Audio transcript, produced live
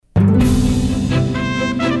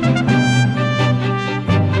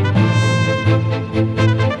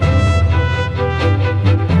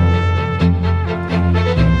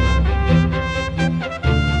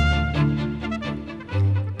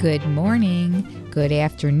morning, good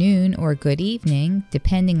afternoon, or good evening,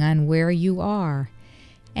 depending on where you are.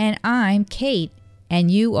 And I'm Kate,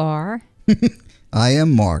 and you are? I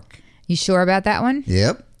am Mark. You sure about that one?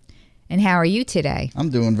 Yep. And how are you today? I'm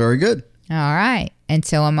doing very good. All right, and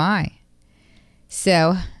so am I.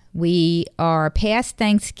 So we are past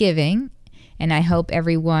Thanksgiving, and I hope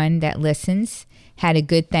everyone that listens had a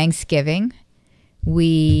good Thanksgiving.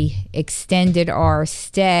 We extended our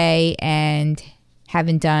stay and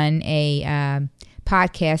haven't done a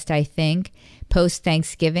podcast, I think,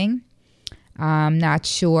 post-Thanksgiving. I'm not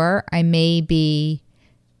sure. I may be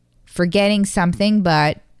forgetting something,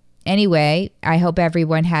 but anyway, I hope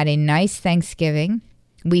everyone had a nice Thanksgiving.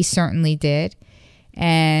 We certainly did.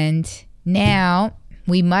 And now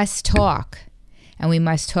we must talk. And we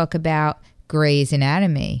must talk about Grey's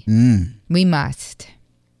Anatomy. We must.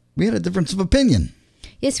 We had a difference of opinion.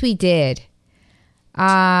 Yes, we did.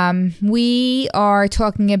 We are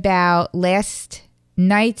talking about last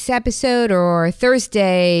night's episode or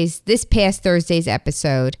this past Thursday's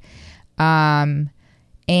episode. And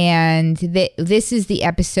this is the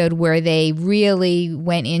episode where they really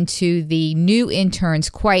went into the new interns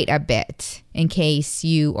quite a bit, in case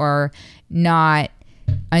you are not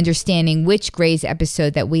understanding which Grey's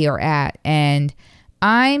episode that we are at. And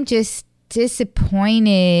I'm just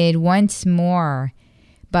disappointed once more.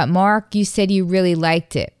 But Mark, you said you really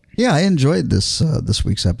liked it. Yeah, I enjoyed this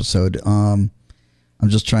week's episode. I'm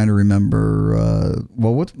just trying to remember.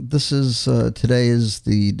 Today is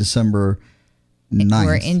the December 9th.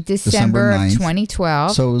 We're in December of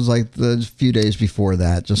 2012. So it was like the few days before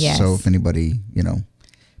that, just so if anybody,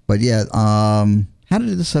 But yeah, how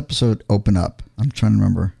did this episode open up? I'm trying to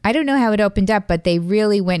remember. I don't know how it opened up, but they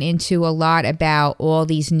really went into a lot about all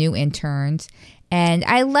these new interns. And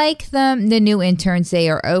I like them, the new interns. They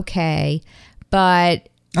are okay, but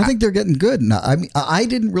I think they're getting good. Now, I mean, I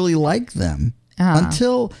didn't really like them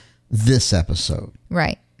until this episode.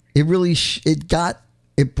 Right. It really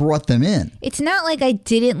it brought them in. It's not like I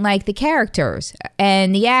didn't like the characters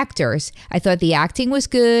and the actors. I thought the acting was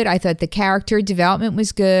good. I thought the character development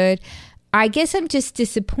was good. I guess I'm just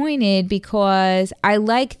disappointed because I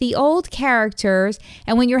like the old characters.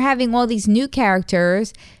 And when you're having all these new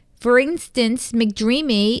characters, for instance,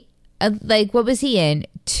 McDreamy, what was he in?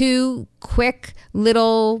 2 quick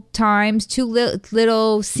little times, 2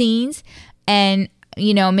 little scenes. And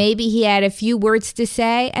maybe he had a few words to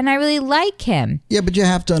say, and I really like him. Yeah, but you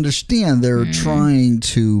have to understand they're trying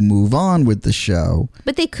to move on with the show.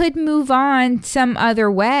 But they could move on some other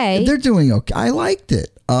way. They're doing okay. I liked it.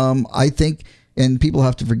 I think, and people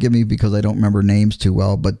have to forgive me because I don't remember names too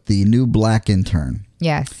well, but the new black intern.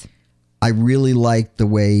 Yes. I really liked the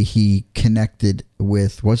way he connected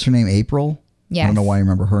with, what's her name, April? Yes. I don't know why I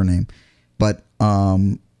remember her name, but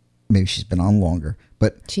maybe she's been on longer.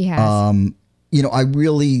 But she has. I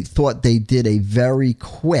really thought they did a very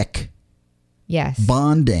quick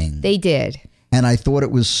bonding. They did. And I thought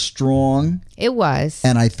it was strong. It was.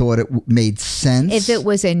 And I thought it made sense. If it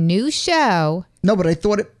was a new show. No, but I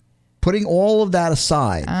thought putting all of that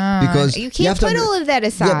aside. Because you can't put all of that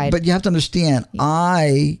aside. Yeah, but you have to understand,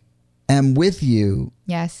 I am with you.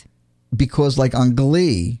 Yes. Because like on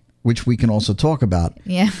Glee, which we can also talk about.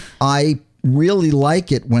 Yeah. I really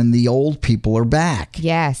like it when the old people are back.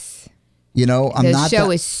 Yes. The show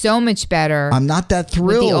is so much better. I'm not that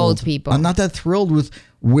thrilled with the old people. I'm not that thrilled with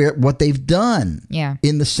what they've done. Yeah.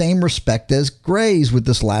 In the same respect as Grey's with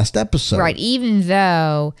this last episode. Right. Even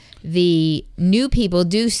though the new people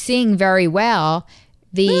do sing very well,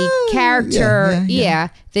 the character,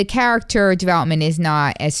 the character development is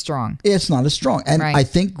not as strong. It's not as strong. And I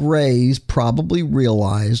think Grey's probably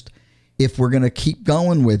realized if we're going to keep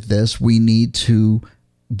going with this, we need to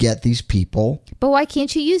get these people. But why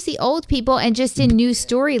can't you use the old people and just in new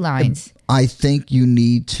storylines? I think you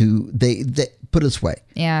need to, they put it this way.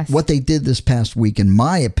 Yes. What they did this past week, in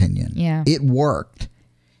my opinion, it worked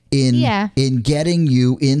in getting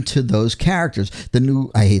you into those characters. The new,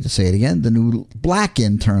 I hate to say it again, the new black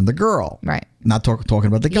intern, the girl. Right. Not talking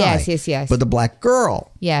about the guy. Yes. But the black girl.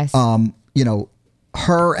 Yes.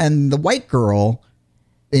 Her and the white girl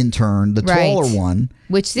intern, the taller one.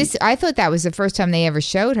 Which I thought that was the first time they ever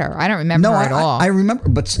showed her. I don't remember her at all. I remember,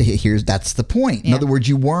 but that's the point. In other words,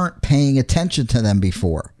 you weren't paying attention to them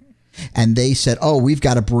before. And they said, we've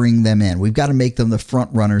got to bring them in. We've got to make them the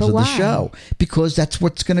front runners of the show. Because that's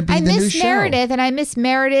what's going to be the new show. I miss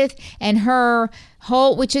Meredith and her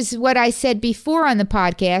whole, which is what I said before on the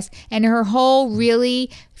podcast, and her whole really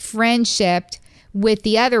friendship with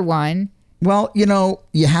the other one. Well,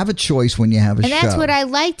 you have a choice when you have a show. And that's what I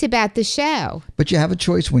liked about the show. But you have a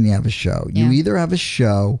choice when you have a show. You either have a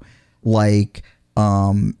show like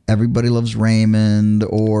Everybody Loves Raymond,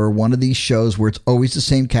 or one of these shows where it's always the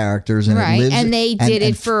same characters, and right. it lives, and they did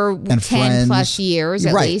it for 10 Friends. plus years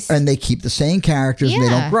at least, and they keep the same characters and they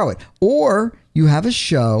don't grow it. Or you have a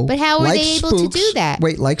show, but how are like they able Spooks, to do that?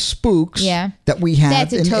 Wait, like Spooks, yeah, that we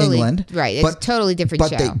have in totally, England, right? It's a totally different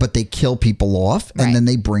show. But they kill people off, right. and then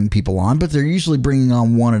they bring people on, but they're usually bringing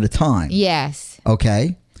on one at a time. Yes.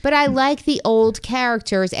 Okay. But I like the old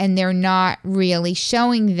characters, and they're not really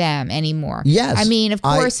showing them anymore. Yes. I mean, of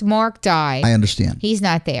course, Mark died. I understand. He's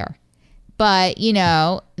not there. But,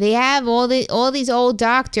 they have all these old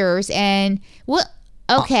doctors, and what?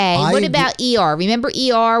 Okay, what about ER? Remember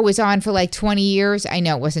ER was on for like 20 years? I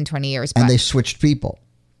know it wasn't 20 years, but and they switched people.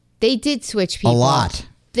 They did switch people. A lot.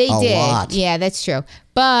 They did. Lot. Yeah, that's true.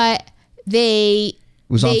 But It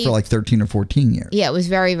was on for like 13 or 14 years. Yeah, it was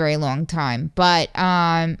very, very long time. But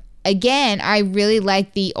again, I really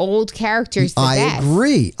like the old characters the best. I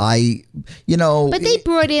agree. But they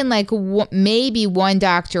brought in like maybe one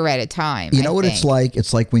doctor at a time. You know what it's like?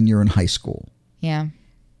 It's like when you're in high school. Yeah.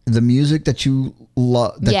 The music that you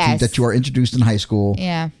love, that you are introduced in high school,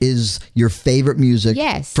 is your favorite music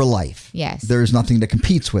for life. Yes. There's nothing that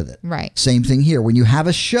competes with it. Right. Same thing here. When you have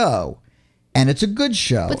a show, and it's a good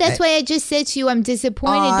show. But that's why I just said to you I'm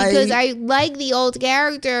disappointed because I like the old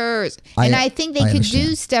characters. And I think they could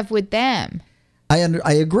do stuff with them. I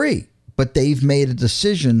agree. But they've made a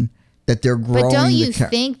decision that they're growing. But don't you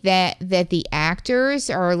think that the actors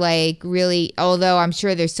are like really, although I'm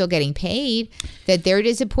sure they're still getting paid, that they're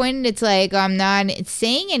disappointed? It's like I'm not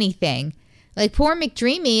saying anything. Like poor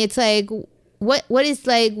McDreamy, it's like what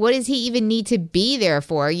does he even need to be there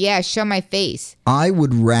for? Yeah, show my face. I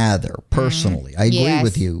would rather, personally, I agree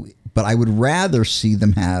with you, but I would rather see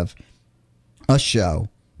them have a show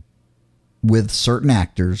with certain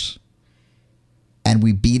actors and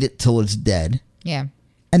we beat it till it's dead. Yeah.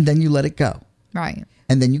 And then you let it go. Right.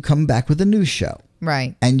 And then you come back with a new show.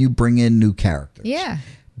 Right. And you bring in new characters. Yeah.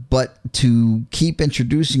 But to keep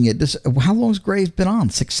introducing it, how long has Grey's been on?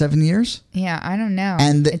 6-7 years? Yeah, I don't know.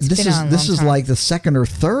 And this is like the second or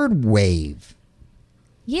third wave.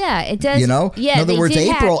 Yeah, it does. Yeah, in other words,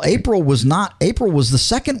 April was the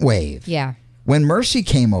second wave. Yeah. When Mercy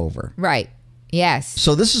came over. Right. Yes.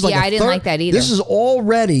 So this is like I didn't like that either. This is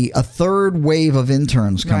already a third wave of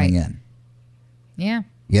interns coming in. Yeah.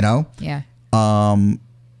 Yeah.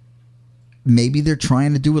 Maybe they're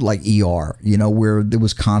trying to do it like ER, where it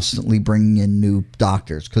was constantly bringing in new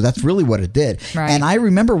doctors, because that's really what it did. Right. And I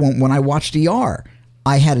remember when I watched ER,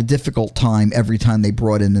 I had a difficult time every time they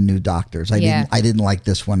brought in the new doctors. I didn't like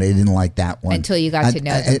this one. I didn't like that one. Until you got to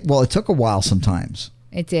know them. Well, it took a while sometimes.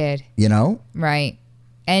 It did. Right.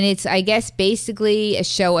 And it's, I guess, basically a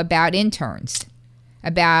show about interns.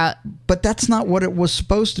 But that's not what it was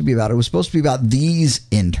supposed to be about. It was supposed to be about these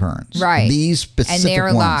interns, right? These specific and their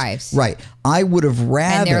ones. lives, right? I would have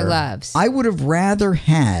rather and their loves. I would have rather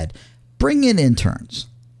had bring in interns,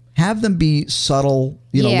 have them be subtle,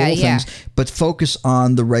 little things, but focus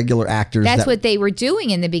on the regular actors. That's what they were doing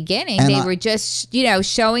in the beginning. They were just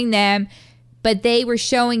showing them. But they were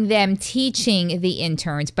showing them teaching the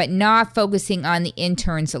interns, but not focusing on the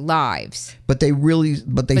interns' lives. But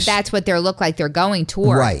that's what they look like they're going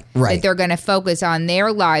toward. Right. That they're going to focus on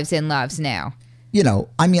their lives and loves now.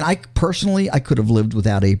 I personally, I could have lived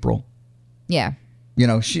without April. Yeah.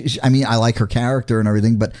 I like her character and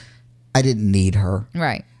everything, but I didn't need her.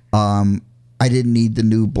 Right. I didn't need the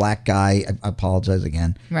new black guy. I apologize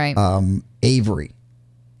again. Right. Avery.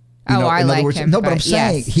 I like him. No, but I'm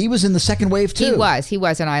saying he was in the second wave too. He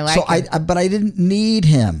was, and I like him. But I didn't need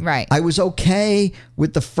him. Right. I was okay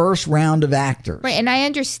with the first round of actors. Right, and I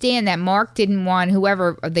understand that Mark didn't want,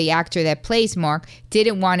 whoever the actor that plays Mark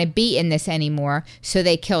didn't want to be in this anymore, so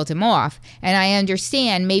they killed him off. And I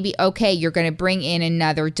understand maybe, okay, you're going to bring in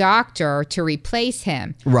another doctor to replace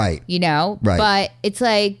him. Right. Right. But it's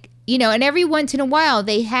like, and every once in a while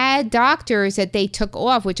they had doctors that they took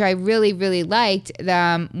off, which I really, really liked.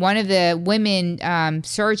 One of the women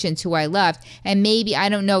surgeons who I loved, and maybe, I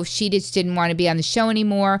don't know if she just didn't want to be on the show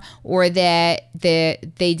anymore or that they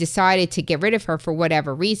decided to get rid of her for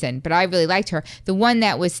whatever reason, but I really liked her. The one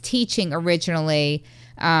that was teaching originally,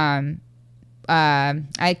 I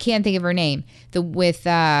can't think of her name, with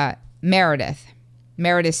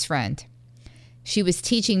Meredith's friend. She was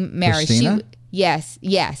teaching Meredith. Christina? Yes.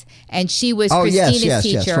 And she was Christina's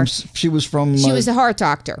teacher. She was a heart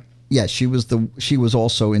doctor. Yes, she was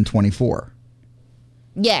also in 24.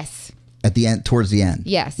 Yes. At the end, towards the end.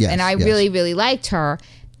 Yes. And I really, really liked her.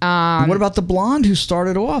 What about the blonde who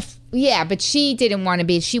started off? Yeah, but she didn't want to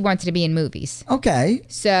be. She wanted to be in movies. Okay.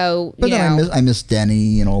 So, but then I miss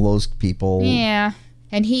Denny and all those people. Yeah.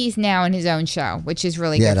 And he's now in his own show, which is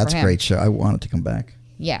really good for him. Yeah, that's a great show. I want it to come back.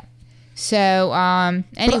 Yeah. So,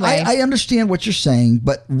 anyway. But I understand what you're saying,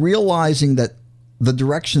 but realizing that the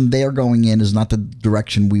direction they're going in is not the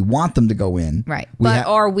direction we want them to go in. Right. But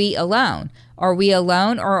are we alone? Are we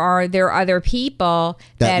alone, or are there other people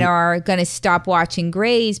that are going to stop watching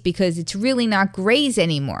Grey's because it's really not Grey's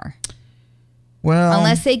anymore? Well,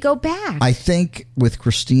 unless they go back. I think with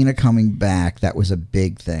Christina coming back, that was a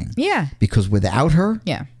big thing. Yeah. Because without her,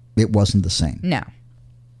 it wasn't the same. No.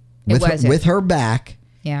 With her back,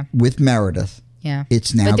 with Meredith,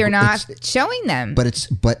 it's now. But they're not showing them. But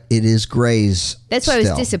it is Grey's. That's why I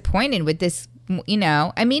was disappointed with this. You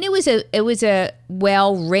know, I mean, it was a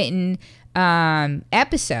well written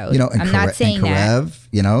episode. You know, I'm not saying Karev, that.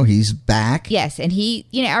 You know, he's back. Yes, and he,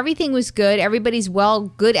 you know, everything was good. Everybody's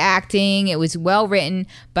good acting. It was well written,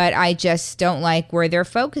 but I just don't like where they're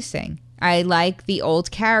focusing. I like the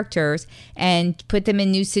old characters and put them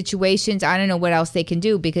in new situations. I don't know what else they can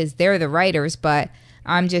do because they're the writers, but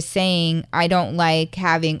I'm just saying I don't like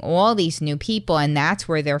having all these new people, and that's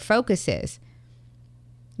where their focus is.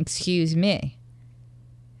 Excuse me.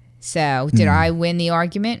 So, did I win the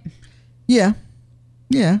argument? Yeah.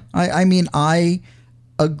 Yeah. I mean, I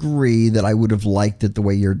agree that I would have liked it the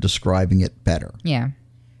way you're describing it better. Yeah.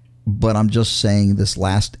 But I'm just saying this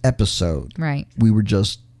last episode, right? We were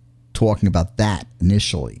just talking about that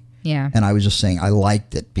initially. Yeah. And I was just saying I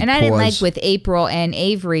liked it because... And I didn't like with April and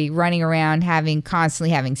Avery running around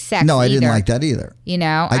constantly having sex. No, I didn't like that either. You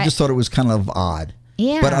know? I just thought it was kind of odd.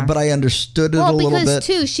 Yeah. But I understood it a little bit. Well, because,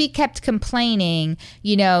 too, she kept complaining,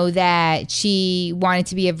 you know, that she wanted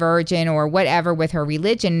to be a virgin or whatever with her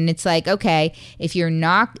religion. And it's like, okay, if you're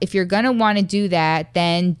going to want to do that,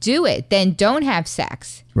 then do it. Then don't have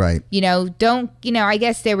sex. Right. You know, I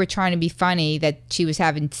guess they were trying to be funny that she was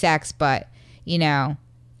having sex, but, you know,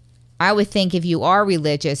 I would think if you are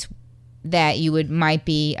religious that you might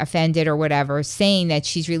be offended or whatever, saying that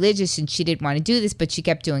she's religious and she didn't want to do this, but she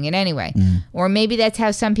kept doing it anyway. Or maybe that's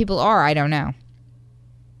how some people are. I don't know.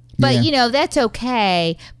 But, you know, that's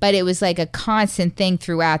okay. But it was like a constant thing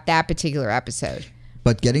throughout that particular episode.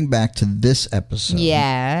 But getting back to this episode.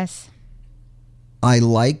 Yes. I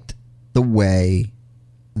liked the way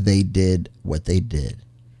they did what they did.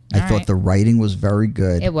 I thought the writing was very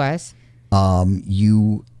good. It was.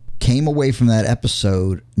 You came away from that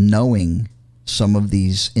episode knowing some of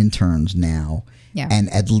these interns now. Yeah. And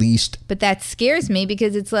at least... But that scares me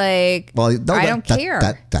because it's like, I don't care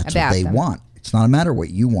that's what they want. It's not a matter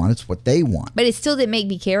what you want. It's what they want. But it still didn't make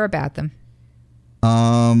me care about them.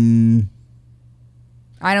 I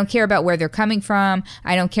don't care about where they're coming from.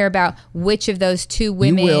 I don't care about which of those two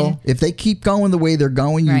women... You will. If they keep going the way they're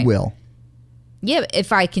going, you will. Yeah,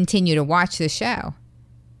 if I continue to watch the show.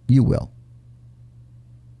 You will.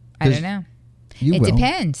 I don't know. It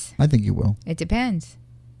depends. I think you will. It depends.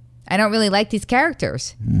 I don't really like these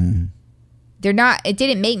characters. They're not. It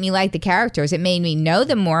didn't make me like the characters. It made me know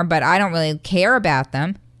them more, but I don't really care about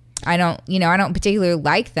them. I don't particularly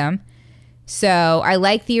like them. So I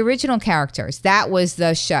like the original characters. That was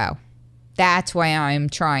the show. That's why I'm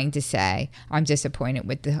trying to say I'm disappointed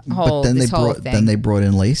with the whole thing. Then they brought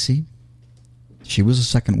in Lacey. She was a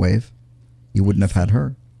second wave. You wouldn't have had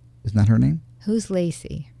her. Isn't that her name? Who's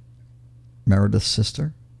Lacey? Meredith's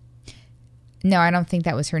sister? No, I don't think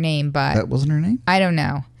that was her name, but... That wasn't her name? I don't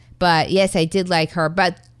know. But yes, I did like her.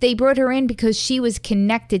 But they brought her in because she was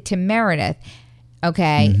connected to Meredith,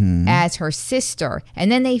 okay, as her sister.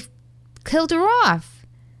 And then they killed her off.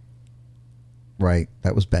 Right.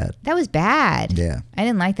 That was bad. That was bad. Yeah. I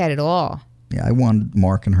didn't like that at all. Yeah, I wanted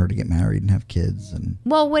Mark and her to get married and have kids.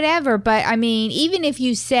 Well, whatever. But, I mean, even if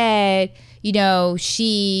you said... You know,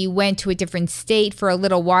 she went to a different state for a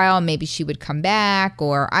little while. Maybe she would come back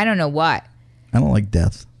or I don't know what. I don't like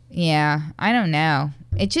death. Yeah, I don't know.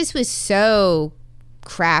 It just was so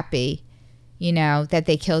crappy, you know, that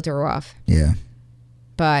they killed her off. Yeah.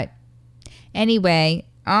 But anyway,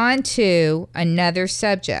 on to another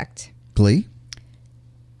subject. Glee?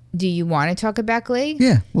 Do you want to talk about Glee?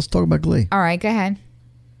 Yeah, let's talk about Glee. All right, go ahead.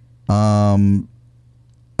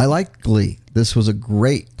 I like Glee. This was a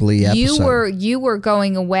great Glee episode. You were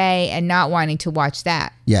going away and not wanting to watch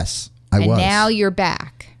that. Yes, I was. And now you're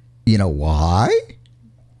back. You know why?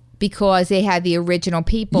 Because they had the original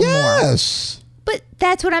people more. Yes. But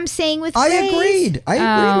that's what I'm saying with Grace. I agreed with you.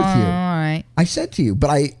 All right. I said to you, but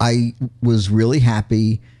I was really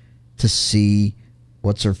happy to see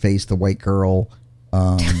what's her face, the white girl.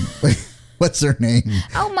 What's her name?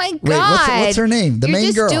 Oh my God! Wait, what's her name? The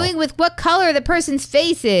main girl. You're just doing with what color the person's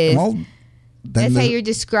face is. Well, that's how you're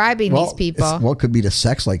describing these people. Well, it could be the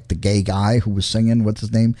sex, like the gay guy who was singing. What's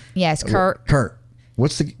his name? Yes, Kurt. Kurt.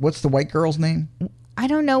 What's the white girl's name? I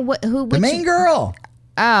don't know the main girl.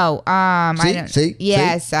 Oh, I don't. See?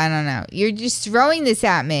 Yes, I don't know. You're just throwing this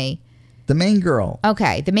at me. The main girl.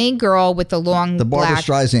 Okay, the main girl with the long the Barbara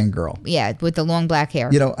Streisand girl. Yeah, with the long black hair.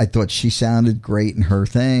 I thought she sounded great in her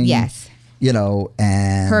thing. Yes. And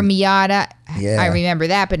her Miata. Yeah. I remember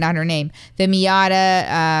that, but not her name. The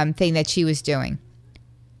Miata thing that she was doing.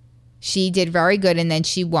 She did very good, and then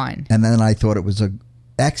she won. And then I thought it was an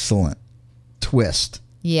excellent twist.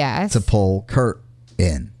 Yes. To pull Kurt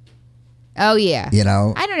in. Oh, yeah.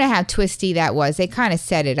 I don't know how twisty that was. They kind of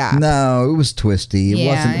set it up. No, it was twisty.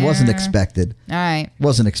 It wasn't expected. All right.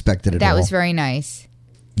 Wasn't expected at all. That was very nice.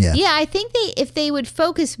 Yeah. Yeah, I think if they would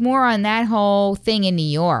focus more on that whole thing in New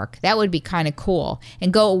York, that would be kind of cool,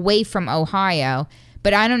 and go away from Ohio.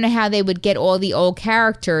 But I don't know how they would get all the old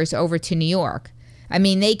characters over to New York. I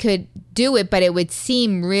mean, they could do it, but it would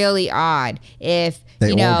seem really odd if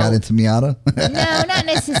they all got into Miata. No, not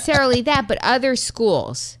necessarily that, but other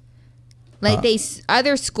schools. Like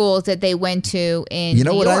other schools that they went to in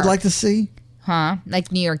New what York. I'd like to see? Huh?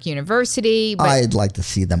 Like New York University. But I'd like to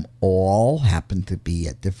see them all happen to be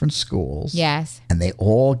at different schools. Yes. And they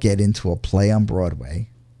all get into a play on Broadway.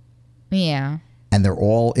 Yeah. And they're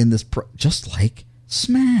all in this, just like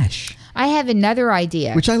Smash. I have another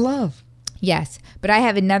idea. Which I love. Yes. But I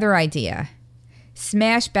have another idea.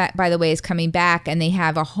 Smash, by the way, is coming back, and they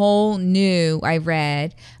have a whole new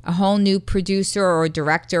producer or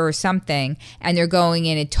director or something, and they're going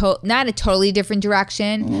in not a totally different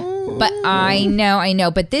direction, but I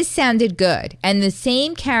know, but this sounded good, and the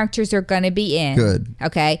same characters are going to be in. Good.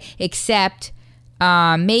 Okay, except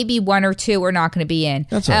maybe one or two are not going to be in.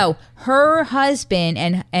 That's all right. Her husband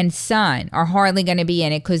and son are hardly going to be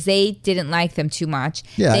in it because they didn't like them too much.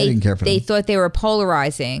 Yeah, I didn't care for them. They thought they were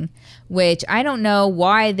polarizing, which I don't know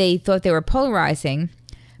why they thought they were polarizing,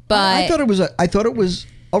 but I thought it was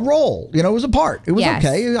a role. It was a part. It was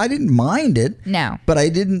okay. I didn't mind it. No, but I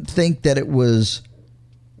didn't think that it was.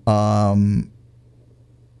 I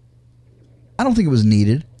don't think it was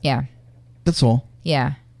needed. Yeah, that's all.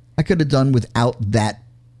 Yeah, I could have done without that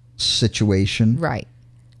situation. Right.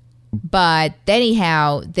 But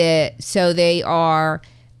anyhow, so they are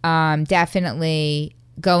definitely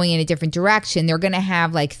going in a different direction. They're going to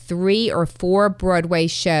have like 3 or 4 Broadway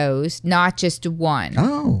shows, not just one.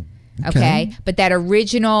 Oh, okay. But that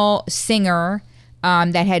original singer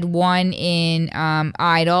that had won in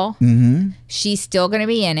Idol, she's still going to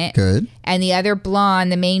be in it. Good. And the other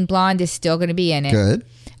blonde, the main blonde, is still going to be in it. Good.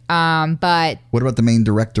 But what about the main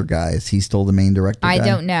director guy? Is he still the main director guy? I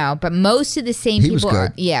don't know, but most of the same people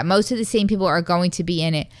most of the same people are going to be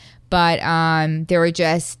in it, but they were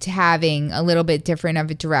just having a little bit different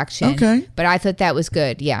of a direction. Okay. But I thought that was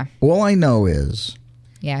good. Yeah. All I know is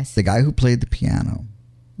the guy who played the piano.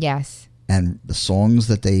 Yes. And the songs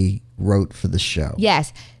that they wrote for the show.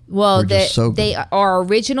 Yes. Well, they are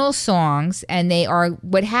original songs, and they are.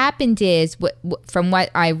 What happened is, from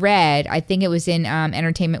what I read, I think it was in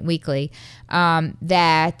Entertainment Weekly,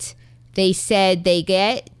 that they said they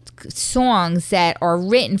get songs that are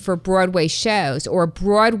written for Broadway shows or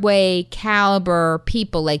Broadway caliber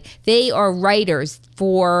people. Like they are writers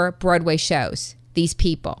for Broadway shows. These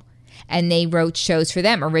people. And they wrote shows for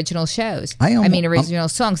them, original shows. Original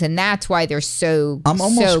songs, and that's why they're so. I'm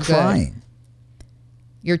almost so good. crying.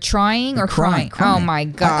 You're trying or crying? Oh my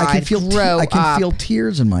God! I can feel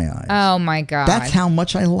tears in my eyes. Oh my God! That's how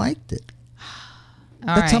much I liked it.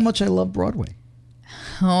 That's how much I love Broadway.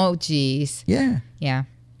 Oh geez. Yeah. Yeah.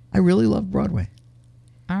 I really love Broadway.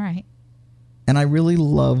 All right. And I really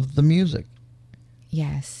love the music.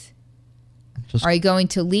 Yes. Are you going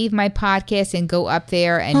to leave my podcast and go up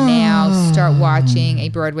there and now start watching a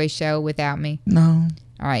Broadway show without me? No.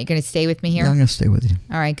 All right. You're going to stay with me here? Yeah, I'm going to stay with you.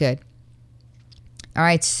 All right. Good. All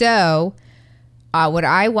right. So what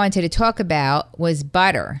I wanted to talk about was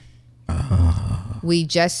Butter. We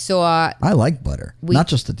just saw... I like Butter. Not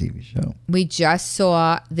just the TV show. We just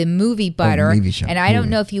saw the movie Butter. Movie show. And I don't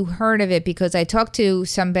know if you heard of it because I talked to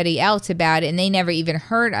somebody else about it and they never even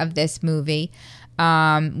heard of this movie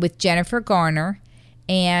with Jennifer Garner.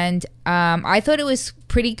 And I thought it was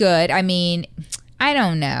pretty good. I mean, I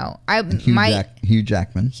don't know. Hugh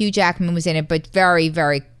Jackman. Hugh Jackman was in it, but very,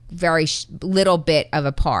 very, very little bit of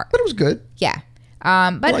a part. But it was good. Yeah.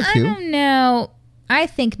 But I don't know. I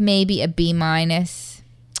think maybe a B-. I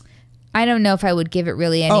don't know if I would give it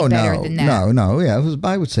really any better than that. No. Yeah,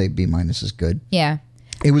 I would say B- is good. Yeah.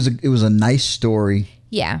 It was a nice story.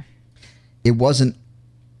 Yeah. It wasn't,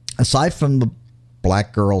 aside from the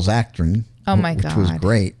black girl's acting. Oh my God. Which was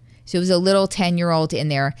great. So it was a little 10-year-old in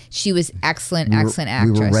there. She was excellent actress.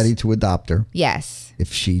 We were ready to adopt her. Yes.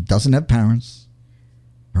 If she doesn't have parents,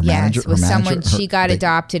 Her yes, was someone she got they,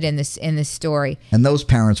 adopted in this story. And those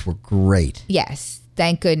parents were great. Yes,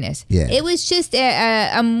 thank goodness. Yeah. It was just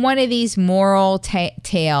one of these moral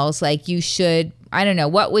tales. Like you should, I don't know,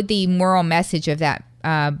 what would the moral message of that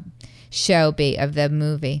show be, of the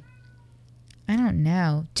movie? I don't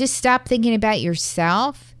know. Just stop thinking about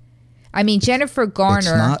yourself. I mean, Jennifer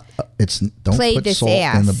Garner don't played put this salt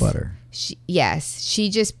ass. in the butter. She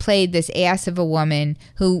just played this ass of a woman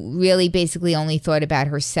who really basically only thought about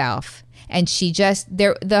herself. And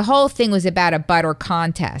the whole thing was about a butter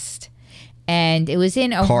contest. And it was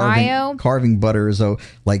in Ohio. Carving butter as though,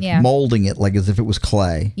 molding it like as if it was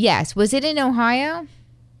clay. Yes. Was it in Ohio?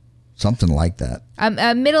 Something like that.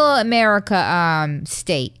 A middle America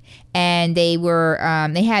state. And they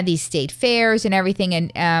had these state fairs and everything.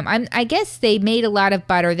 And I guess they made a lot of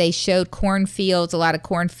butter. They showed a lot of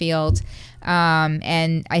cornfields.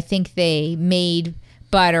 And I think they made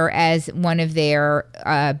butter as one of their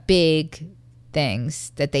big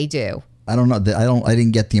things that they do. I don't know. I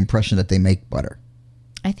didn't get the impression that they make butter.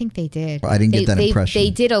 I think they did. I didn't get that impression. They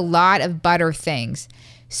did a lot of butter things.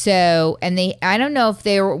 So, and I don't know if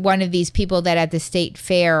they were one of these people that at the state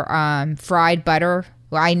fair fried butter.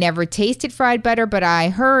 Well, I never tasted fried butter, but I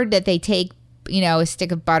heard that they take, a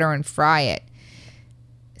stick of butter and fry it.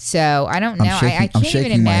 So I don't know. I can't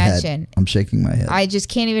even imagine. I'm shaking my head. I just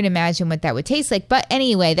can't even imagine what that would taste like. But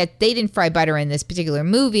anyway, that they didn't fry butter in this particular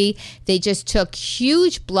movie. They just took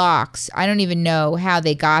huge blocks. I don't even know how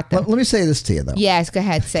they got them. Let me say this to you, though. Yes, go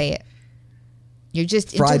ahead. Say it. You're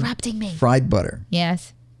just interrupting me. Fried butter.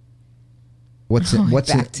 Yes.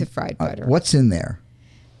 Back to fried butter. What's in there?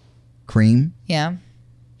 Cream. Yeah.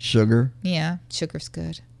 Sugar. Yeah. Sugar's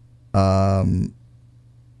good.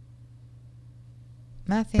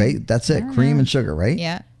 Nothing. That's it. Cream and sugar, right?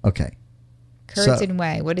 Yeah. Okay. Curds and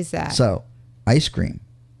whey. What is that? So, ice cream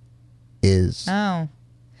is... Oh.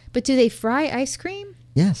 But do they fry ice cream?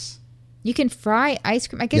 Yes. You can fry ice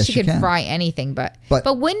cream. I guess you can fry anything, but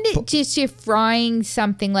wouldn't it just you're frying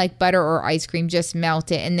something like butter or ice cream, just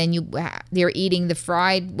melt it, and then you're eating the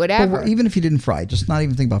fried whatever. Well, even if you didn't fry, just not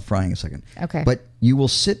even think about frying a second. Okay. But you will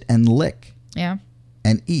sit and lick. Yeah.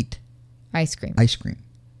 And eat. Ice cream.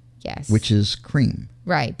 Yes. Which is cream.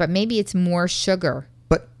 Right, but maybe it's more sugar.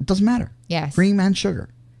 But it doesn't matter. Yes. Cream and sugar.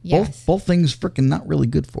 Yes. Both things freaking not really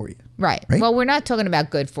good for you. Right. Well, we're not talking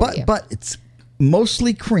about good for you. But it's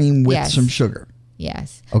mostly cream with some sugar.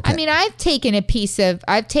 Yes. Okay. I mean, I've taken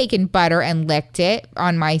butter and licked it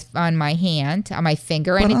on my hand, on my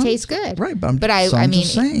finger, and it tastes good. Right.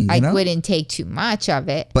 I wouldn't take too much of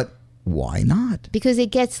it. But why not? Because it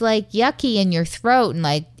gets yucky in your throat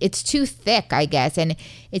and it's too thick, I guess. And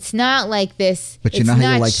it's not like this. But it's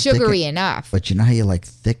not sugary enough. But you know how you like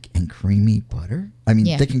thick and creamy butter? I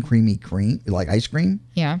mean, thick and creamy cream. You like ice cream?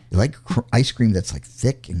 Yeah. You like ice cream that's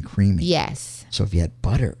thick and creamy. Yes. So if you had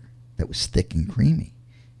butter that was thick and creamy,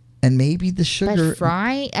 and maybe the sugar. But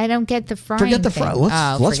fry? I don't get the frying. Forget the fry.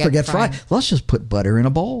 Let's forget fry. Let's just put butter in a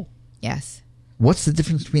bowl. Yes. What's the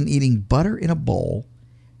difference between eating butter in a bowl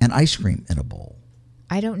and ice cream in a bowl?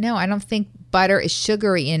 I don't know. I don't think butter is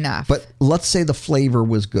sugary enough. But let's say the flavor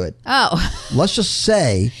was good. Oh. Let's just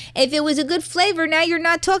say. If it was a good flavor, now you're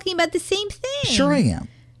not talking about the same thing. Sure I am.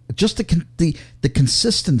 Just the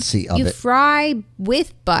consistency of it. You fry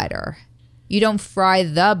with butter. You don't fry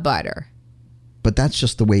the butter. But that's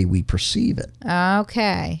just the way we perceive it.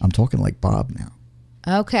 Okay. I'm talking like Bob now.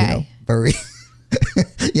 Okay. Very,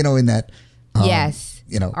 in that. Yes.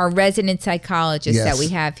 Our resident psychologist that we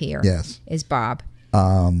have here is Bob.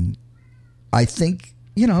 I think,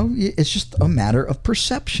 it's just a matter of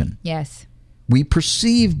perception. Yes. We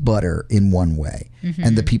perceive butter in one way. Mm-hmm.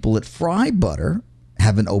 And the people that fry butter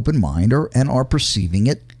have an open mind and are perceiving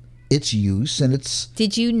its use and its...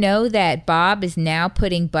 Did you know that Bob is now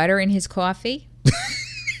putting butter in his coffee?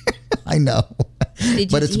 I know.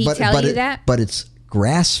 Did he tell you that? But it's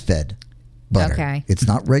grass-fed butter. Okay. It's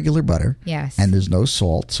not regular butter. Yes. And there's no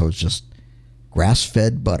salt, so it's just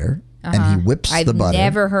grass-fed butter. Uh-huh. And he whips the butter. I've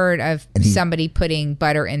never heard of somebody putting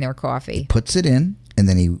butter in their coffee. He puts it in, and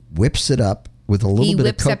then he whips it up with a little bit of... He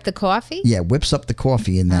whips up the coffee? Yeah, whips up the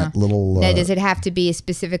coffee in that little... Now, does it have to be a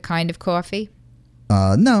specific kind of coffee?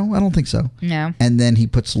 No, I don't think so. No. And then he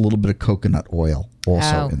puts a little bit of coconut oil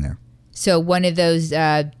also in there. So one of those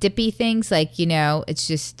dippy things, it's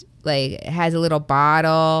just it has a little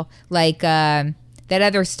bottle, that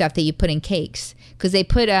other stuff that you put in cakes. Because they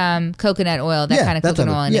put coconut oil, kind of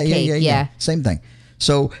coconut oil in a cake. Yeah. Same thing.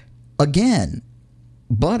 So, again,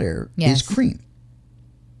 butter is cream.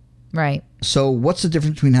 Right. So what's the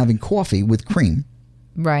difference between having coffee with cream?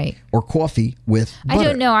 Right. Or coffee with butter? I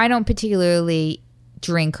don't know. I don't particularly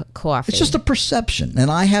drink coffee. It's just a perception, and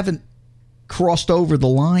I haven't crossed over the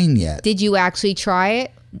line yet. Did you actually try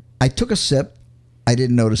it? I took a sip. I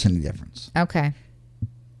didn't notice any difference. Okay.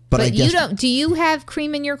 But I guess you don't. Do you have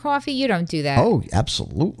cream in your coffee? You don't do that. Oh,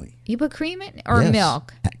 absolutely. You put cream in or Yes.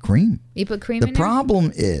 milk? Cream. You put cream The in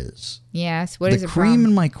problem is Yes. What is the the cream problem?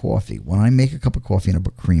 in my coffee. When I make a cup of coffee and I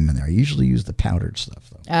put cream in there, I usually use the powdered stuff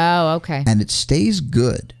though, Oh, okay. and it stays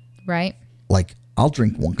good. Right. Like I'll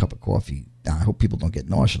drink one cup of coffee. Now, I hope people don't get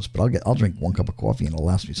nauseous, but I'll drink one cup of coffee and it'll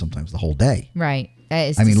last me sometimes the whole day. Right. That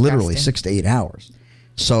is Literally disgusting. 6 to 8 hours.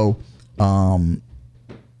 So,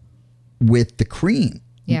 with the cream,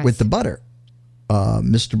 Yes. with the butter,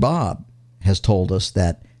 Mr. Bob has told us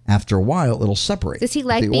that after a while it'll separate. Does he with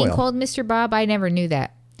like the being oil. called Mr. Bob? I never knew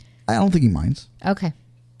that. I don't think he minds. Okay.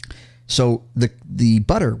 So the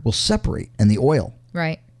butter will separate and the oil.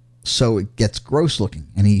 Right. So it gets gross looking.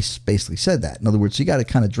 And he basically said that. In other words, you got to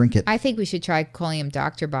kind of drink it. I think we should try calling him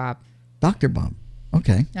Dr. Bob. Dr. Bob.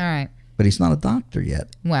 Okay. All right. But he's not a doctor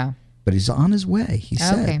yet. Well. But he's on his way. He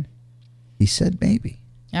said. Okay. He said maybe.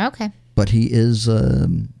 Okay. But he is a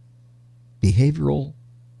behavioral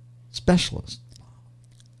specialist.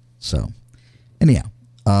 So, anyhow,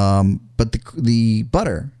 but the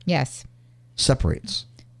butter Yes. separates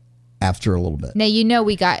after a little bit. Now, you know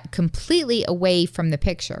we got completely away from the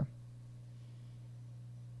picture.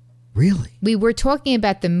 Really? We were talking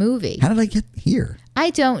about the movie. How did I get here? I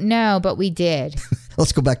don't know, but we did.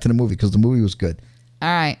 Let's go back to the movie because the movie was good. All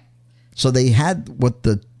right. So they had what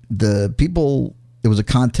the people. There was a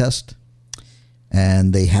contest,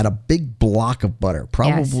 and they had a big block of butter,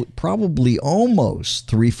 probably almost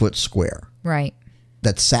 3 foot square, Right.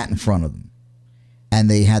 that sat in front of them, and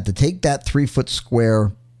they had to take that 3 foot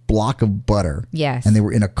square block of butter. Yes. And they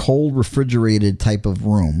were in a cold refrigerated type of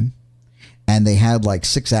room, and they had like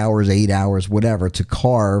 6 hours, 8 hours, whatever, to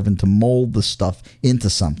carve and to mold the stuff into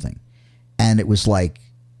something. And it was like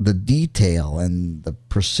the detail and the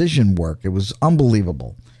precision work. It was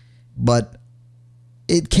unbelievable. But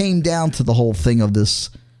it came down to the whole thing of this,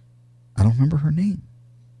 I don't remember her name,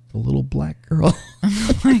 the little black girl.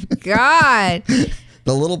 Oh, my God.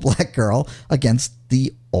 The little black girl against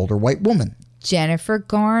the older white woman. Jennifer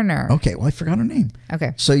Garner. Okay, well, I forgot her name.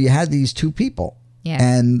 Okay. So you had these two people. Yeah.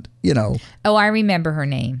 And, Oh, I remember her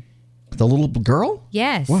name. the little girl?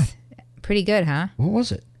 Yes. What? Pretty good, huh? What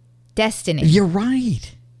was it? Destiny. You're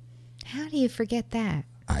right. How do you forget that?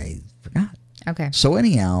 I forgot. Okay. So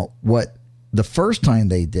anyhow, the first time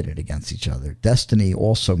they did it against each other, Destiny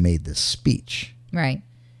also made this speech. Right.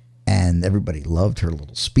 And everybody loved her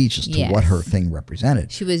little speech as to Yes. what her thing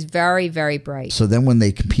represented. She was very, very bright. So then when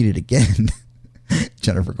they competed again,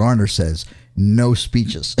 Jennifer Garner says, no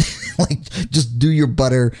speeches. Like, just do your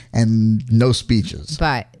butter and no speeches.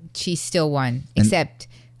 But she still won. Except,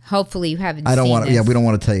 hopefully you haven't I don't seen want to, this. yeah, we don't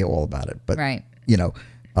want to tell you all about it. But, Right.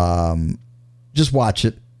 Just watch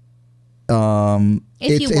it.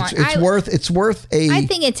 If you want. It's worth a. I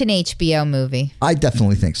think it's an HBO movie. I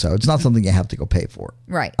definitely think so. It's not something you have to go pay for.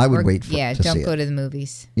 Right. I would wait for Yeah, to don't see go it. to the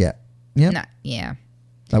movies. Yeah. Yeah. Not, yeah.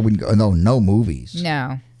 I wouldn't go. No movies.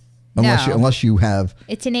 No. Unless you have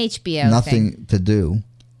It's an HBO nothing thing. to do,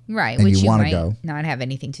 Right. and Which you you wanna might go. not have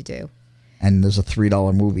anything to do. and there's a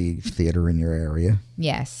 $3 movie theater in your area.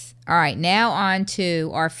 Yes. All right. Now on to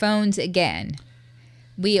our phones again.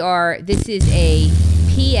 This is a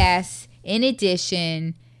PS, in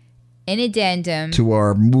addition, an addendum. To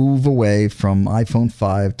our move away from iPhone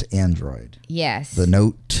 5 to Android, Yes. the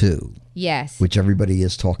Note 2, Yes. which everybody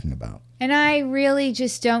is talking about. And I really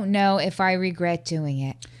just don't know if I regret doing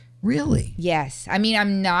it. Really? Yes. I mean,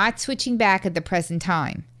 I'm not switching back at the present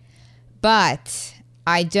time. But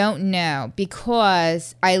I don't know,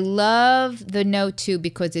 because I love the Note 2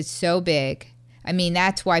 because it's so big. I mean,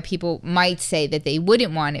 that's why people might say that they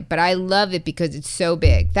wouldn't want it, but I love it because it's so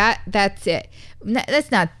big. That's it.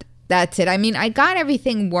 That's it. I mean, I got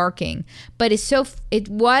everything working, but it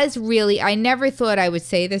was really, I never thought I would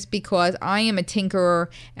say this because I am a tinkerer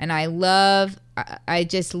and I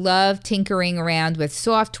just love tinkering around with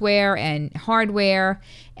software and hardware,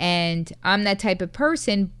 and I'm that type of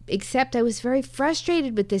person, except I was very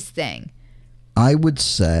frustrated with this thing. I would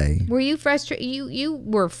say. Were you frustrated? You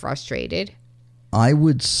were frustrated. I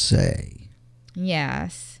would say.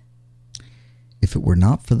 Yes. If it were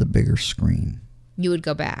not for the bigger screen, You would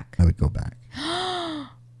go back. I would go back.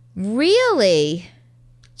 Really?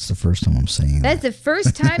 It's the first time I'm saying That's that. the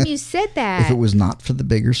first time you said that. If it was not for the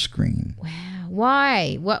bigger screen. Wow.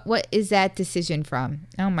 Why? What is that decision from?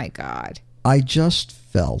 Oh my God. I just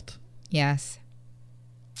felt Yes.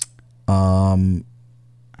 I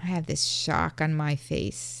I have this shock on my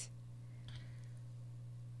face.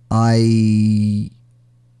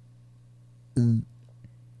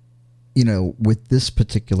 you know, with this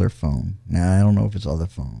particular phone, now I don't know if it's other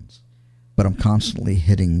phones, but I'm constantly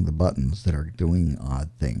hitting the buttons that are doing odd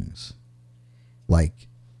things. Like,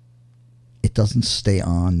 it doesn't stay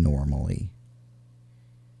on normally.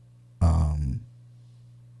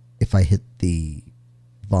 If I hit the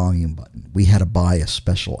volume button, we had to buy a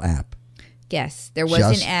special app. Yes, there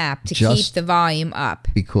was an app to keep the volume up.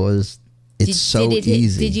 Because it's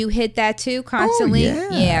easy. Did you hit that too constantly? Oh, yeah.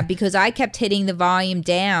 Yeah, because I kept hitting the volume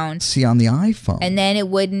down. See, on the iPhone. And then it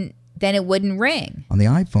wouldn't ring. On the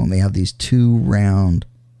iPhone, they have these 2 round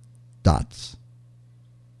dots.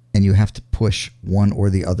 And you have to push one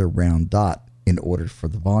or the other round dot in order for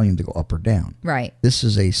the volume to go up or down. Right. This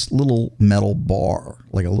is a little metal bar,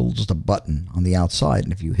 like just a button on the outside.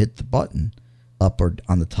 And if you hit the button up or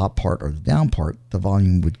on the top part or the down part, the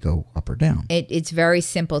volume would go up or down. It's very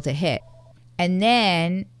simple to hit. And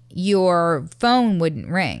then your phone wouldn't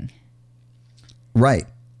ring. Right.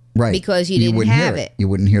 Because you didn't have it. You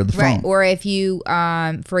wouldn't hear the phone. Right. Or if you,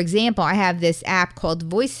 for example, I have this app called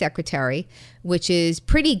Voice Secretary, which is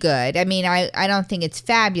pretty good. I mean, I don't think it's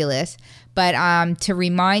fabulous, but to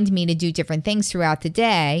remind me to do different things throughout the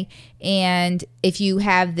day. And if you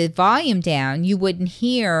have the volume down, you wouldn't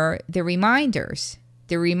hear the reminders.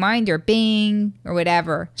 The reminder, bing, or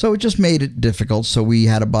whatever. So it just made it difficult. So we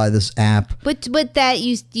had to buy this app. But that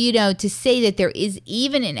you know, to say that there is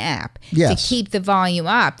even an app to keep the volume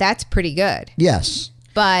up, that's pretty good. Yes.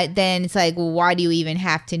 But then it's like, well, why do you even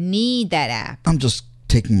have to need that app? I'm just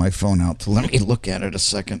taking my phone out to let me look at it a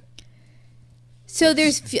second. So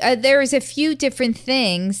there's a few different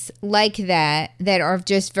things like that are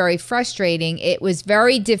just very frustrating. It was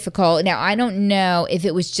very difficult. Now, I don't know if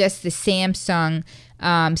it was just the Samsung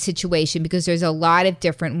situation, because there's a lot of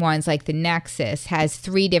different ones. Like the Nexus has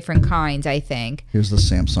 3 different kinds, I think. Here's the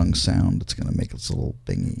Samsung sound. It's going to make its little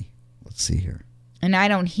bingy. Let's see here. And I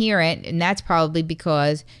don't hear it, and that's probably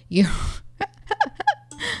because you're...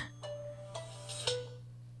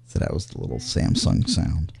 So that was the little Samsung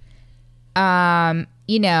sound.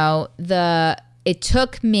 You know, it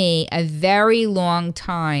took me a very long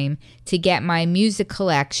time to get my music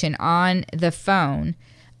collection on the phone.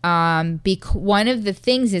 One of the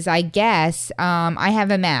things is, I guess, I have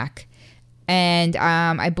a Mac, and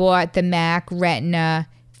I bought the Mac Retina.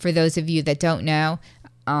 For those of you that don't know,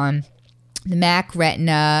 the Mac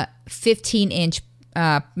Retina 15-inch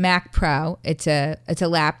Mac Pro. It's a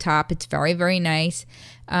laptop. It's very, very nice.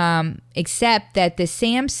 Except that the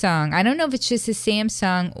Samsung, I don't know if it's just a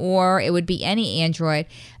Samsung or it would be any Android.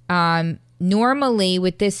 Normally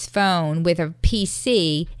with this phone, with a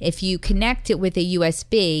PC, if you connect it with a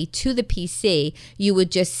USB to the PC, you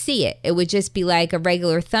would just see it. It would just be like a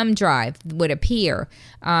regular thumb drive would appear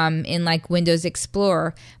in like Windows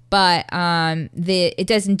Explorer. But it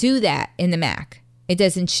doesn't do that in the Mac. It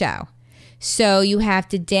doesn't show. So you have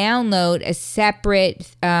to download a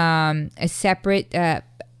separate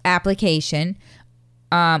application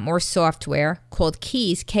or software called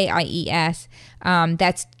Keys, Kies.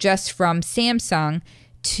 That's just from Samsung,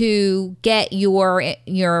 to get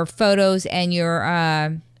your photos and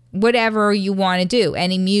your whatever you want to do,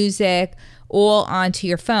 any music, all onto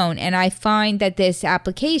your phone. And I find that this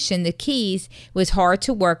application, the Keys, was hard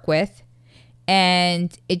to work with,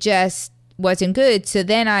 and it just wasn't good. So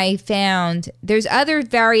then I found there's other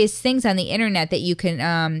various things on the internet that you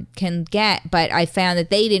can get, but I found that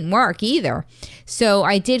they didn't work either. So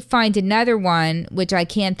I did find another one, which I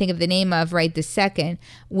can't think of the name of right this second,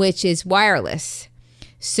 which is wireless.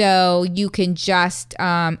 So you can just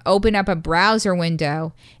open up a browser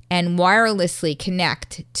window and wirelessly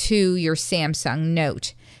connect to your Samsung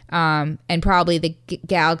Note, and probably the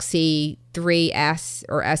Galaxy 3S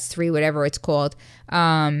or S3, whatever it's called,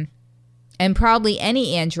 and probably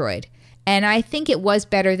any Android. And I think it was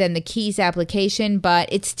better than the Keys application, but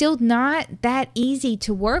it's still not that easy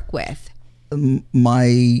to work with. It's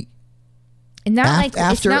not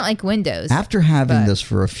like Windows. After having this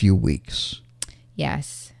for a few weeks,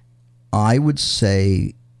 yes, I would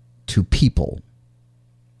say to people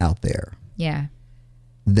out there,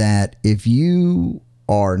 that if you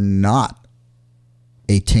are not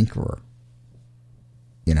a tinkerer,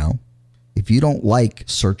 you know, if you don't like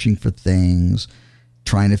searching for things,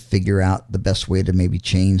 trying to figure out the best way to maybe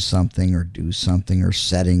change something or do something or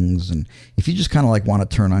settings, and if you just kind of like want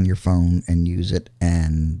to turn on your phone and use it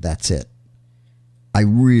and that's it, I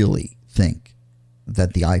really think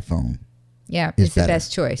that the iPhone is the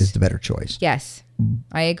best choice. Is the better choice. Yes,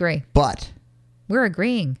 I agree. But we're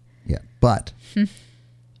agreeing. Yeah, but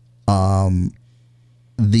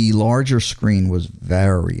the larger screen was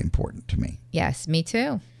very important to me. Yes, me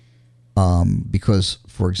too. Because,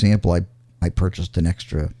 for example, I purchased an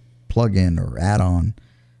extra plug-in or add-on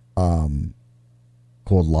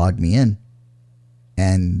called Log Me In.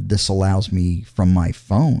 And this allows me from my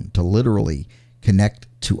phone to literally connect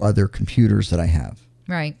to other computers that I have.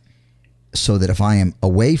 Right. So that if I am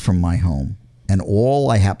away from my home and all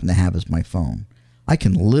I happen to have is my phone, I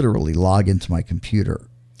can literally log into my computer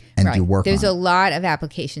and do work. There's a lot of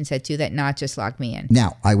applications that do that, not just Log Me In.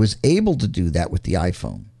 Now, I was able to do that with the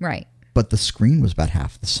iPhone. Right. But the screen was about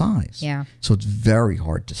half the size. Yeah. So it's very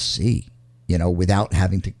hard to see, without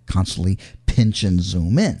having to constantly pinch and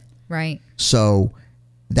zoom in. Right. So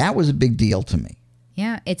that was a big deal to me.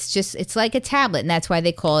 Yeah, it's like a tablet, and that's why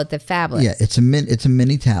they call it the phablet. Yeah, it's a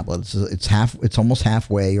mini tablet. It's almost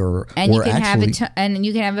halfway, and you can have and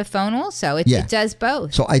you can have a phone also. It does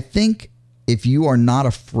both. So I think if you are not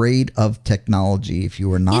afraid of technology, if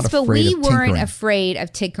you are not afraid of tinkering, we weren't afraid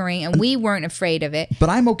of tinkering, and we weren't afraid of it. But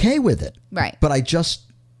I'm okay with it. Right. But I just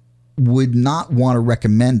would not want to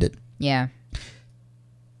recommend it. Yeah.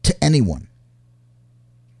 To anyone.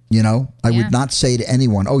 I would not say to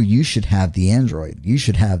anyone, oh, you should have the Android. You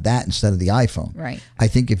should have that instead of the iPhone. Right. I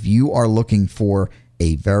think if you are looking for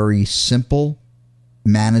a very simple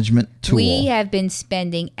management tool. We have been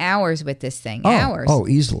spending hours with this thing. Hours. Oh,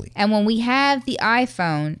 easily. And when we have the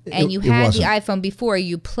iPhone, and you had the iPhone before,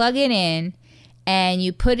 you plug it in and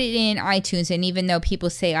you put it in iTunes. And even though people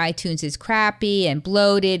say iTunes is crappy and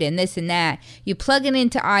bloated and this and that, you plug it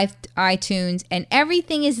into iTunes and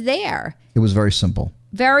everything is there. It was very simple.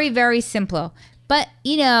 Very, very simple. But,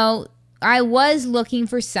 I was looking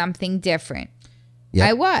for something different. Yep.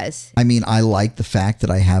 I was. I mean, I like the fact that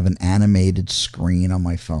I have an animated screen on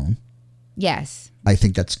my phone. Yes. I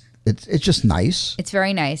think it's just nice. It's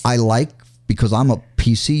very nice. I like, because I'm a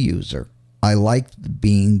PC user, I like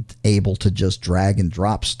being able to just drag and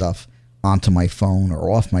drop stuff onto my phone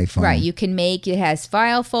or off my phone. Right. It has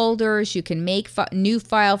file folders. You can make new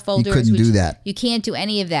file folders. You couldn't do that. You can't do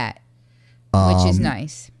any of that. Which is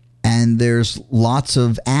nice. And there's lots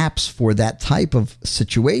of apps for that type of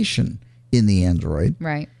situation in the Android.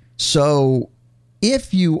 Right. So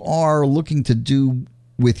if you are looking to do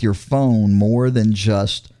with your phone more than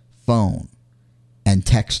just phone and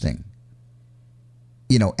texting,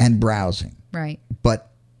 and browsing. Right.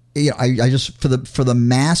 But I just for the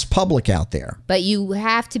mass public out there. But you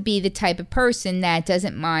have to be the type of person that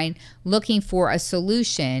doesn't mind looking for a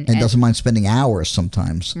solution. And doesn't mind spending hours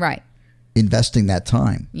sometimes. Right. Investing that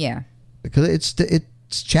time. Yeah. Because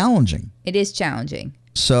it's challenging. It is challenging.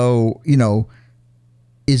 So,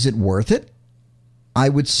 is it worth it? I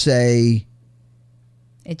would say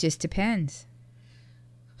it just depends.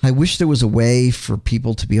 I wish there was a way for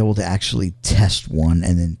people to be able to actually test one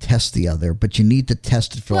and then test the other, but you need to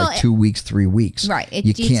test it for 2 weeks, 3 weeks. Right.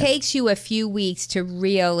 It takes you a few weeks to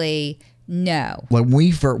really know. When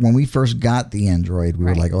we first got the Android, we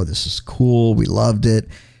were like, "Oh, this is cool. We loved it."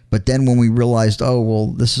 But then when we realized, oh, well,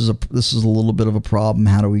 this is a little bit of a problem.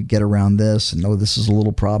 How do we get around this? And, oh, this is a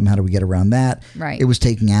little problem. How do we get around that? Right. It was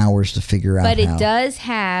taking hours to figure out. But it does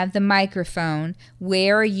have the microphone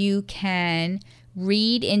where you can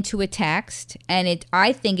read into a text, and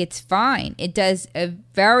I think it's fine. It does a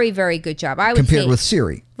very, very good job. Compared with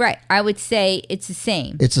Siri. Right. I would say it's the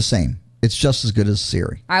same. It's the same. It's just as good as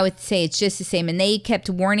Siri. I would say it's just the same. And they kept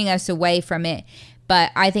warning us away from it,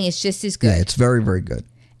 but I think it's just as good. Yeah, it's very, very good.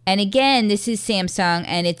 And again, this is Samsung,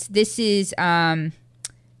 and this is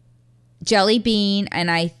Jelly Bean, and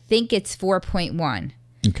I think it's 4.1.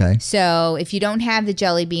 Okay. So if you don't have the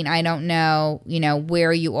Jelly Bean, I don't know,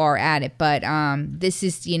 where you are at it, but this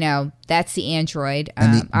is, that's the Android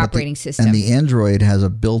operating system. And the Android has a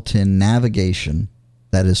built-in navigation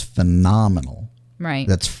that is phenomenal. Right.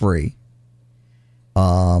 That's free.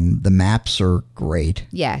 The maps are great.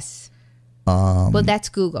 Yes. Well, that's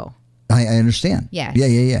Google. I understand. Yes.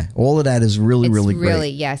 Yeah. All of that is really great.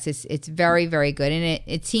 Yes, it's very, very good. And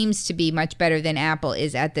it seems to be much better than Apple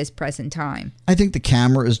is at this present time. I think the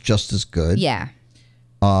camera is just as good. Yeah.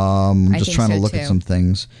 I'm just trying to look at some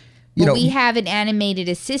things. We have an animated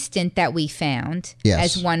assistant that we found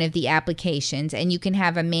as one of the applications. And you can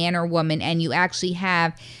have a man or woman, and you actually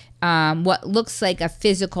have what looks like a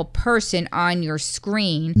physical person on your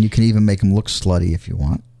screen. You can even make them look slutty if you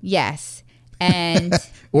want. Yes. And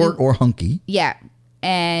or hunky. Yeah.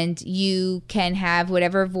 And you can have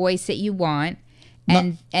whatever voice that you want,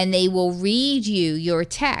 and they will read you your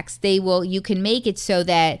text. You can make it so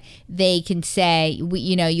that they can say,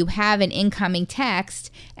 you have an incoming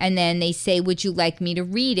text, and then they say, would you like me to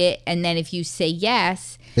read it? And then if you say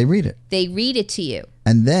yes, they read it. They read it to you.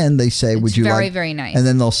 And then they say, would you like? Very, very nice. And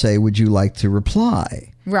then they'll say, would you like to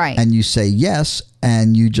reply? Right. And you say yes,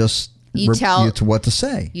 and you just You tell you to what to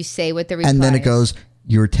say. You say what the reply and then it is. goes,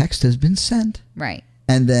 your text has been sent. Right.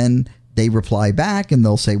 And then they reply back and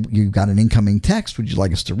they'll say, you got an incoming text. Would you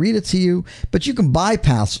like us to read it to you? But you can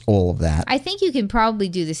bypass all of that. I think you can probably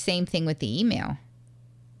do the same thing with the email.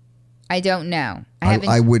 I don't know.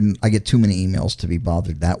 I wouldn't. I get too many emails to be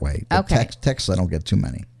bothered that way. But okay. Texts, I don't get too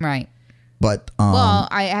many. Right. But well,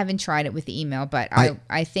 I haven't tried it with the email, but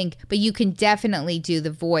I think, but you can definitely do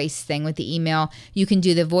the voice thing with the email. You can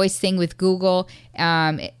do the voice thing with Google.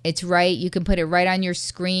 It's right. You can put it right on your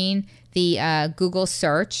screen, the Google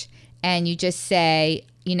search, and you just say,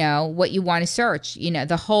 you know, what you want to search, you know,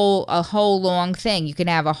 a whole long thing. You can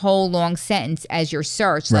have a whole long sentence as your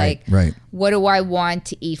search, right. What do I want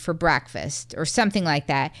to eat for breakfast or something like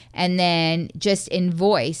that. And then just in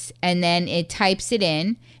voice, and then it types it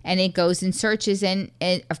in and it goes and searches, and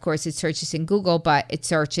of course it searches in Google, but it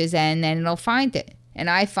searches and then it'll find it. And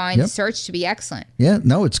I find the search to be excellent. Yeah,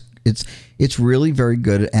 no, it's really very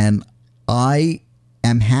good. And I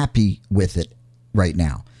am happy with it right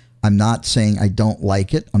now. I'm not saying I don't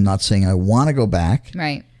like it. I'm not saying I want to go back.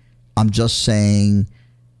 Right. I'm just saying,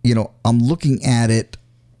 you know, I'm looking at it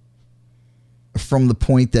from the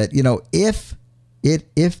point that, you know, if the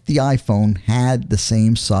iPhone had the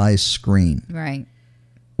same size screen, right,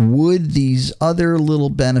 would these other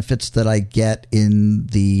little benefits that I get in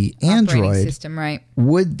the Android operating system, right,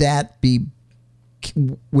 would that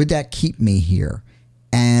keep me here?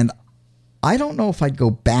 And I don't know if I'd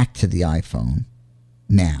go back to the iPhone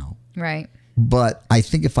now. Right. But I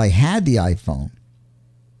think if I had the iPhone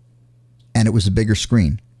and it was a bigger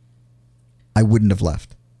screen, I wouldn't have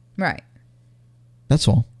left. Right. That's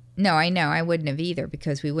all. No, I know. I wouldn't have either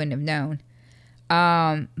because we wouldn't have known.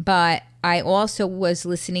 But I also was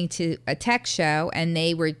listening to a tech show and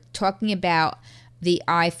they were talking about the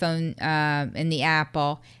iPhone and the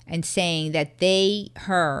Apple and saying that they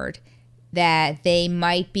heard that they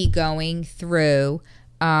might be going through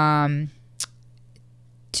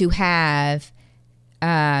to have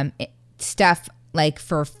stuff like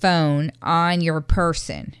for phone on your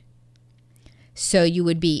person. So it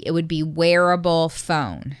would be wearable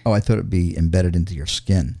phone. Oh, I thought it'd be embedded into your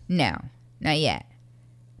skin. No, not yet.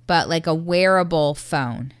 But like a wearable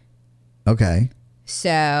phone. Okay.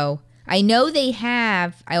 So I know they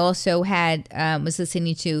have, I also was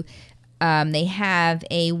listening to, they have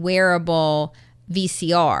a wearable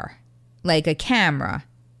VCR, like a camera.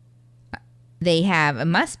 They have, it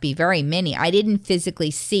must be very many. I didn't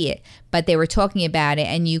physically see it, but they were talking about it,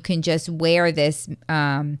 and you can just wear this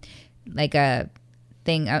like a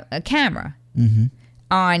thing, a camera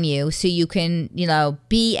on you, so you can, you know,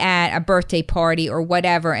 be at a birthday party or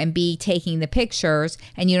whatever and be taking the pictures,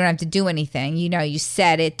 and you don't have to do anything. You know, you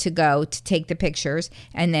set it to go to take the pictures,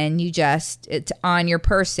 and then it's on your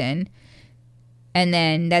person, and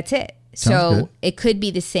then that's it. Sounds good. It could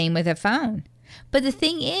be the same with a phone. But the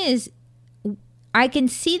thing is, I can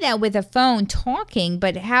see that with a phone talking,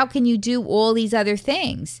 but how can you do all these other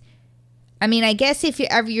things? I mean, I guess if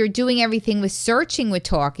you're doing everything with searching with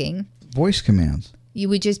talking. Voice commands. You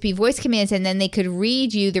would just be voice commands, and then they could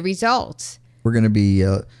read you the results. We're going to be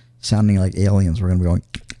sounding like aliens. We're going to be going.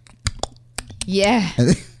 Yeah.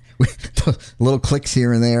 Little clicks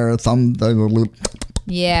here and there.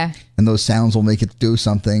 Yeah. And those sounds will make it do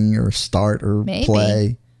something or start or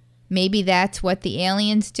play. Maybe that's what the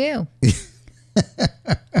aliens do.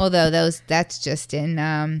 Although that's just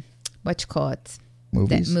in what you call it,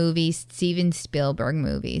 movies, Steven Spielberg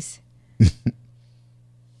movies.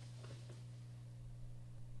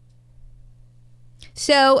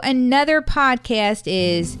 So another podcast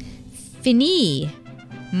is Fini,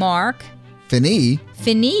 Mark. Fini.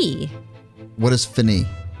 What is fini?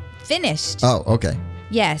 Finished. Oh, okay.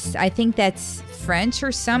 Yes, I think that's French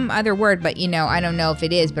or some other word, but I don't know if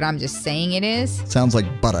it is, but I'm just saying it is. Sounds like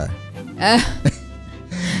butter. All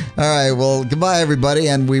right, well, goodbye, everybody,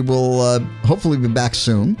 and we will hopefully be back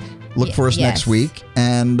soon. Look for us next week.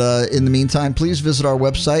 And in the meantime, please visit our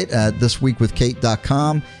website at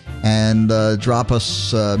thisweekwithkate.com and drop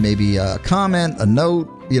us maybe a comment, a note,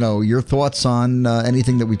 your thoughts on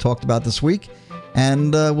anything that we talked about this week.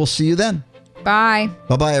 And we'll see you then. Bye.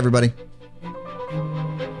 Bye-bye, everybody.